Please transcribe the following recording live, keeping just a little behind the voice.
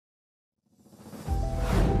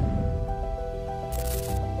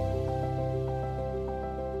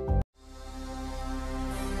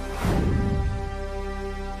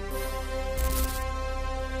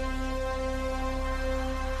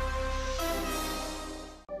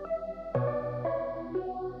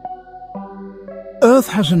Earth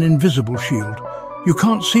has an invisible shield. You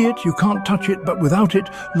can't see it, you can't touch it, but without it,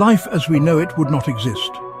 life as we know it would not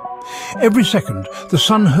exist. Every second, the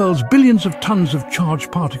sun hurls billions of tons of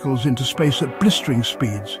charged particles into space at blistering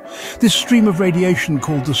speeds. This stream of radiation,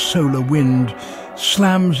 called the solar wind,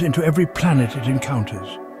 slams into every planet it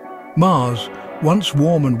encounters. Mars, once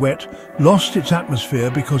warm and wet, lost its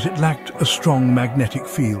atmosphere because it lacked a strong magnetic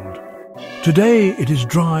field. Today it is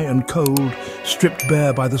dry and cold, stripped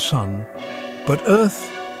bare by the sun. But Earth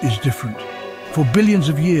is different. For billions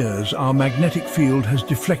of years, our magnetic field has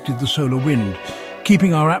deflected the solar wind,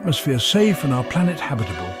 keeping our atmosphere safe and our planet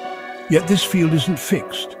habitable. Yet this field isn't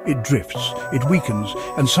fixed. It drifts, it weakens,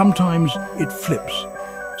 and sometimes it flips.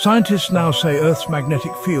 Scientists now say Earth's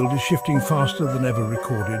magnetic field is shifting faster than ever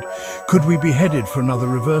recorded. Could we be headed for another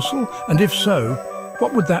reversal? And if so,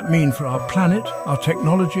 what would that mean for our planet, our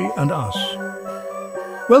technology, and us?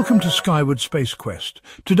 Welcome to Skyward Space Quest.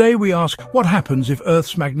 Today we ask, what happens if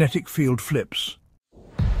Earth's magnetic field flips?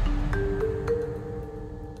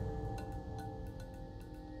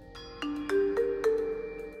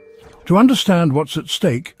 To understand what's at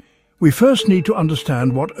stake, we first need to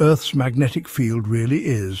understand what Earth's magnetic field really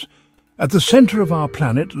is. At the center of our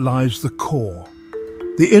planet lies the core.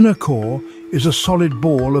 The inner core is a solid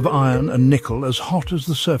ball of iron and nickel as hot as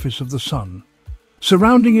the surface of the sun.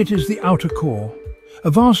 Surrounding it is the outer core, a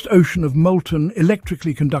vast ocean of molten,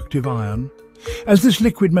 electrically conductive iron. As this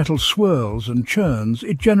liquid metal swirls and churns,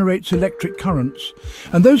 it generates electric currents,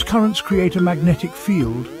 and those currents create a magnetic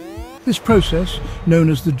field. This process, known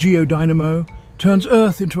as the geodynamo, turns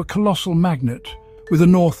Earth into a colossal magnet with a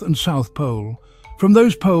north and south pole. From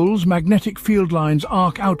those poles, magnetic field lines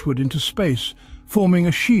arc outward into space, forming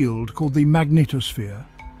a shield called the magnetosphere.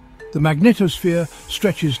 The magnetosphere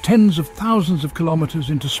stretches tens of thousands of kilometers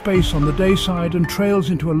into space on the day side and trails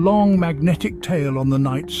into a long magnetic tail on the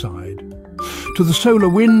night side. To the solar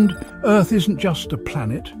wind, Earth isn't just a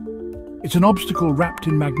planet. It's an obstacle wrapped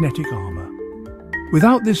in magnetic armor.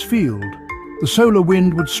 Without this field, the solar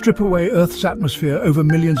wind would strip away Earth's atmosphere over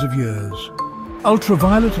millions of years.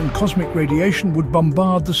 Ultraviolet and cosmic radiation would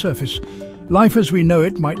bombard the surface. Life as we know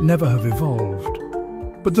it might never have evolved.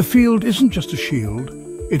 But the field isn't just a shield,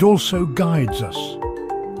 it also guides us.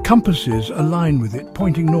 Compasses align with it,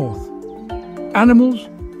 pointing north. Animals,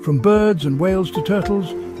 from birds and whales to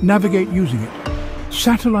turtles, navigate using it.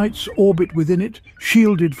 Satellites orbit within it,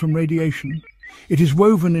 shielded from radiation. It is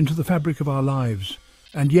woven into the fabric of our lives,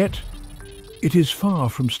 and yet it is far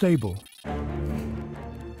from stable.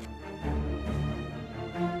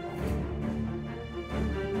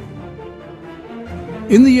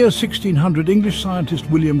 In the year 1600, English scientist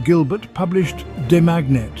William Gilbert published De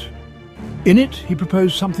Magnet. In it, he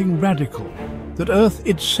proposed something radical, that Earth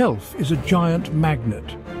itself is a giant magnet.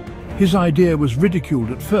 His idea was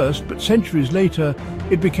ridiculed at first, but centuries later,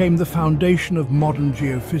 it became the foundation of modern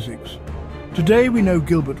geophysics. Today we know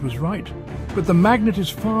Gilbert was right, but the magnet is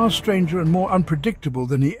far stranger and more unpredictable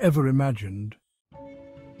than he ever imagined.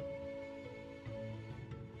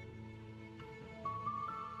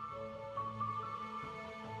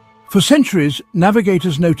 For centuries,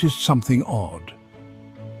 navigators noticed something odd.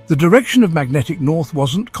 The direction of magnetic north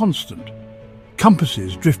wasn't constant.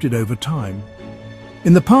 Compasses drifted over time.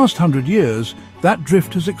 In the past 100 years, that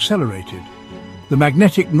drift has accelerated. The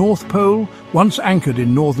magnetic North Pole, once anchored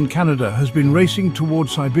in northern Canada, has been racing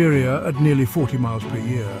towards Siberia at nearly 40 miles per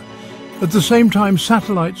year. At the same time,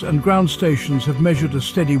 satellites and ground stations have measured a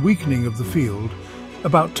steady weakening of the field,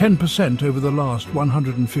 about 10% over the last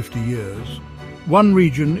 150 years. One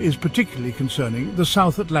region is particularly concerning, the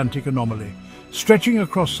South Atlantic Anomaly. Stretching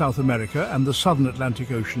across South America and the southern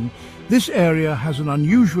Atlantic Ocean, this area has an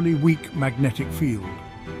unusually weak magnetic field.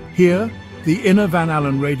 Here, the inner Van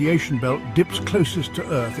Allen radiation belt dips closest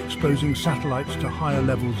to Earth, exposing satellites to higher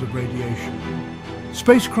levels of radiation.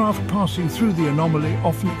 Spacecraft passing through the anomaly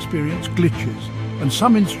often experience glitches, and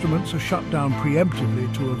some instruments are shut down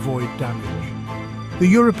preemptively to avoid damage. The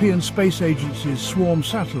European Space Agency's swarm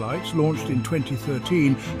satellites, launched in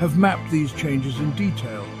 2013, have mapped these changes in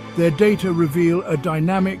detail. Their data reveal a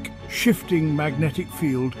dynamic, shifting magnetic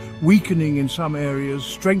field, weakening in some areas,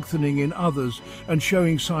 strengthening in others, and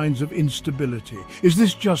showing signs of instability. Is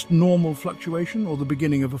this just normal fluctuation or the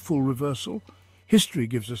beginning of a full reversal? History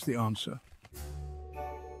gives us the answer.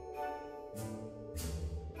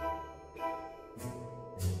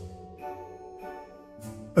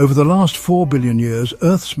 Over the last 4 billion years,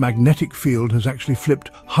 Earth's magnetic field has actually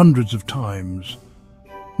flipped hundreds of times.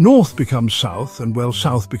 North becomes south, and well,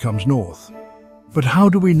 south becomes north. But how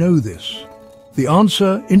do we know this? The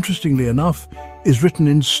answer, interestingly enough, is written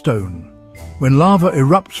in stone. When lava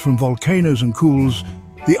erupts from volcanoes and cools,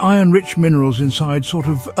 The iron-rich minerals inside sort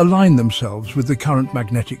of align themselves with the current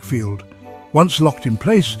magnetic field. Once locked in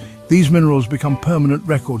place, these minerals become permanent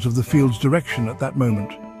records of the field's direction at that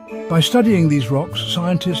moment. By studying these rocks,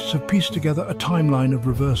 scientists have pieced together a timeline of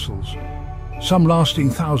reversals, some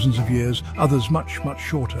lasting thousands of years, others much, much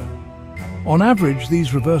shorter. On average,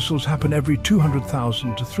 these reversals happen every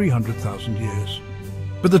 200,000 to 300,000 years.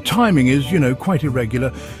 But the timing is, quite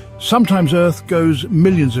irregular. Sometimes Earth goes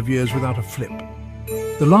millions of years without a flip.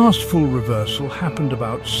 The last full reversal happened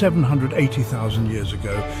about 780,000 years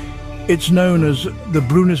ago. It's known as the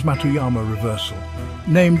Brunhes-Matuyama reversal,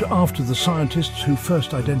 named after the scientists who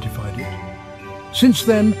first identified it. Since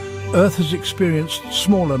then, Earth has experienced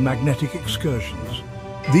smaller magnetic excursions.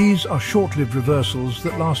 These are short-lived reversals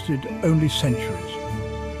that lasted only centuries.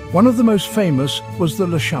 One of the most famous was the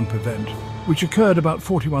Le Champ event, which occurred about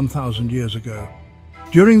 41,000 years ago.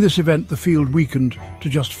 During this event, the field weakened to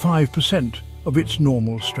just 5% of its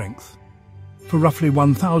normal strength. For roughly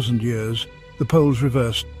 1,000 years, the poles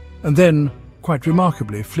reversed and then, quite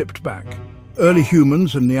remarkably, flipped back. Early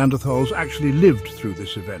humans and Neanderthals actually lived through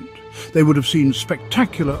this event. They would have seen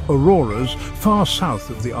spectacular auroras far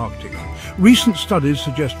south of the Arctic. Recent studies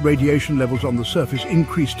suggest radiation levels on the surface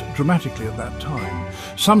increased dramatically at that time.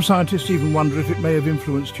 Some scientists even wonder if it may have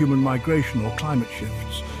influenced human migration or climate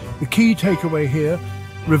shifts. The key takeaway here: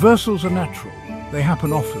 reversals are natural. They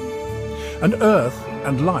happen often. And Earth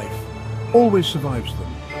and life always survives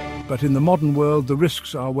them. But in the modern world, the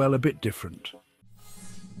risks are, well, a bit different.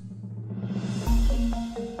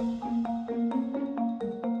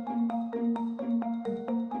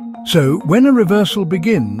 So, when a reversal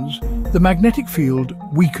begins, the magnetic field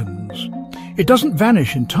weakens. It doesn't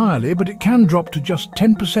vanish entirely, but it can drop to just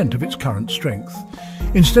 10% of its current strength.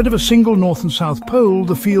 Instead of a single north and south pole,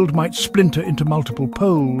 the field might splinter into multiple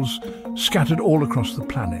poles, scattered all across the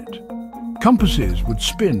planet. Compasses would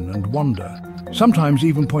spin and wander, sometimes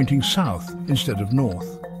even pointing south instead of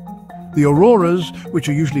north. The auroras, which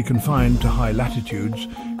are usually confined to high latitudes,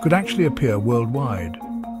 could actually appear worldwide.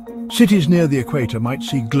 Cities near the equator might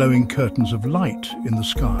see glowing curtains of light in the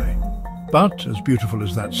sky. But, as beautiful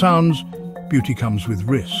as that sounds, beauty comes with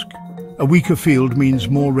risk. A weaker field means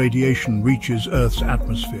more radiation reaches Earth's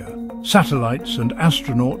atmosphere. Satellites and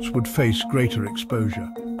astronauts would face greater exposure.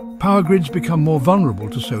 Power grids become more vulnerable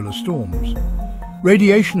to solar storms.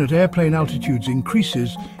 Radiation at airplane altitudes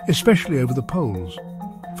increases, especially over the poles.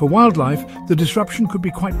 For wildlife, the disruption could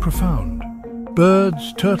be quite profound.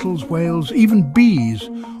 Birds, turtles, whales, even bees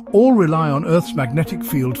all rely on Earth's magnetic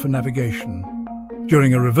field for navigation.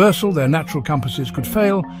 During a reversal, their natural compasses could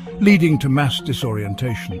fail, leading to mass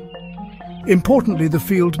disorientation. Importantly, the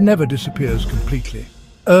field never disappears completely.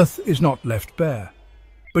 Earth is not left bare.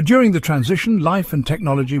 But during the transition, life and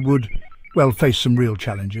technology would, well, face some real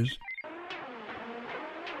challenges.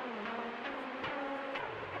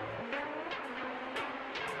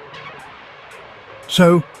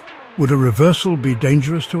 So, would a reversal be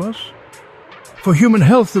dangerous to us? For human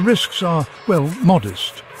health, the risks are, well,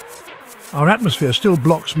 modest. Our atmosphere still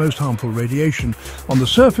blocks most harmful radiation. On the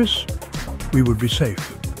surface, we would be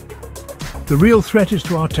safe. The real threat is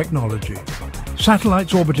to our technology.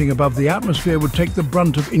 Satellites orbiting above the atmosphere would take the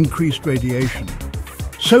brunt of increased radiation.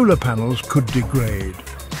 Solar panels could degrade.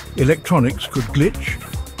 Electronics could glitch.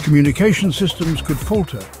 Communication systems could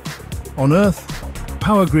falter. On Earth,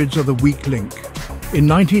 power grids are the weak link. In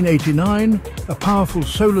 1989, a powerful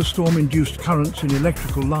solar storm induced currents in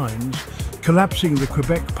electrical lines, collapsing the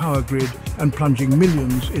Quebec power grid and plunging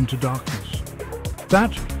millions into darkness.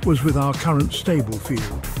 That was with our current stable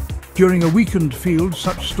field. During a weakened field,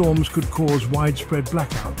 such storms could cause widespread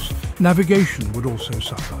blackouts. Navigation would also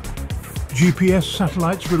suffer. GPS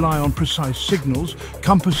satellites rely on precise signals.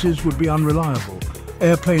 Compasses would be unreliable.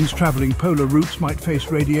 Airplanes traveling polar routes might face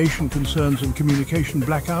radiation concerns and communication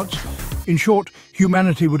blackouts. In short,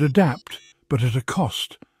 humanity would adapt, but at a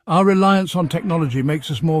cost. Our reliance on technology makes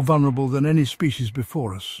us more vulnerable than any species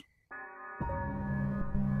before us.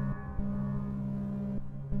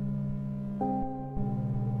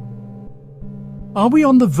 Are we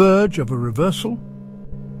on the verge of a reversal?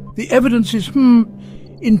 The evidence is,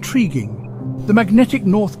 intriguing. The magnetic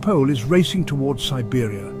North Pole is racing towards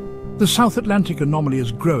Siberia. The South Atlantic Anomaly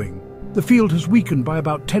is growing. The field has weakened by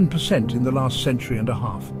about 10% in the last century and a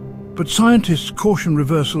half. But scientists caution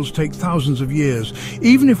reversals take thousands of years.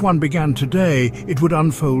 Even if one began today, it would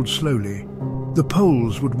unfold slowly. The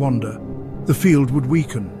poles would wander. The field would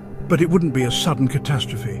weaken. But it wouldn't be a sudden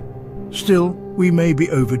catastrophe. Still, we may be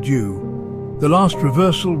overdue. The last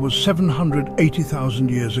reversal was 780,000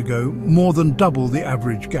 years ago, more than double the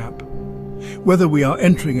average gap. Whether we are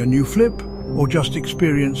entering a new flip or just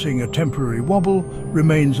experiencing a temporary wobble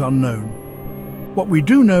remains unknown. What we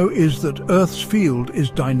do know is that Earth's field is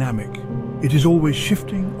dynamic. It is always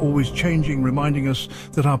shifting, always changing, reminding us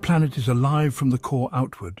that our planet is alive from the core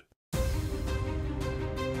outward.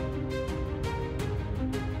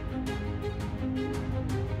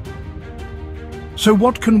 So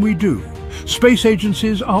what can we do? Space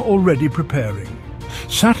agencies are already preparing.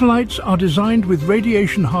 Satellites are designed with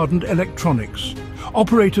radiation-hardened electronics.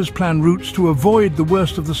 Operators plan routes to avoid the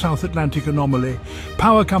worst of the South Atlantic Anomaly.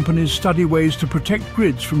 Power companies study ways to protect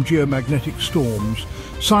grids from geomagnetic storms.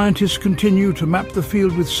 Scientists continue to map the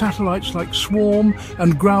field with satellites like Swarm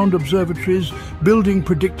and ground observatories, building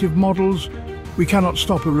predictive models. We cannot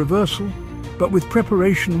stop a reversal, but with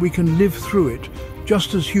preparation we can live through it,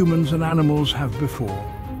 just as humans and animals have before.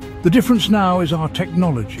 The difference now is our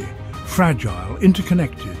technology, fragile,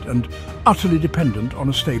 interconnected, and utterly dependent on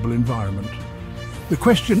a stable environment. The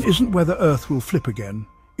question isn't whether Earth will flip again.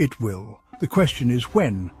 It will. The question is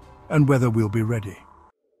when, and whether we'll be ready.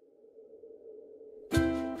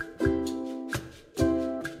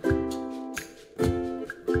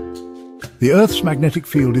 The Earth's magnetic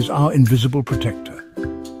field is our invisible protector,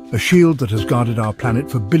 a shield that has guarded our planet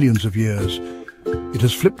for billions of years. It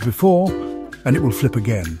has flipped before, and it will flip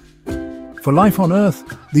again. For life on Earth,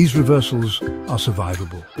 these reversals are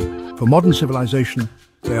survivable. For modern civilization,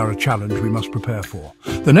 they are a challenge we must prepare for.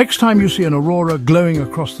 The next time you see an aurora glowing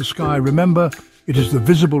across the sky, remember, it is the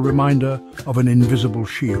visible reminder of an invisible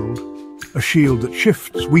shield. A shield that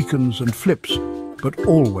shifts, weakens and flips, but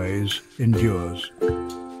always endures.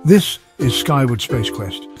 This is Skyward Space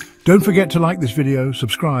Quest. Don't forget to like this video,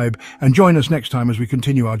 subscribe, and join us next time as we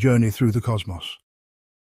continue our journey through the cosmos.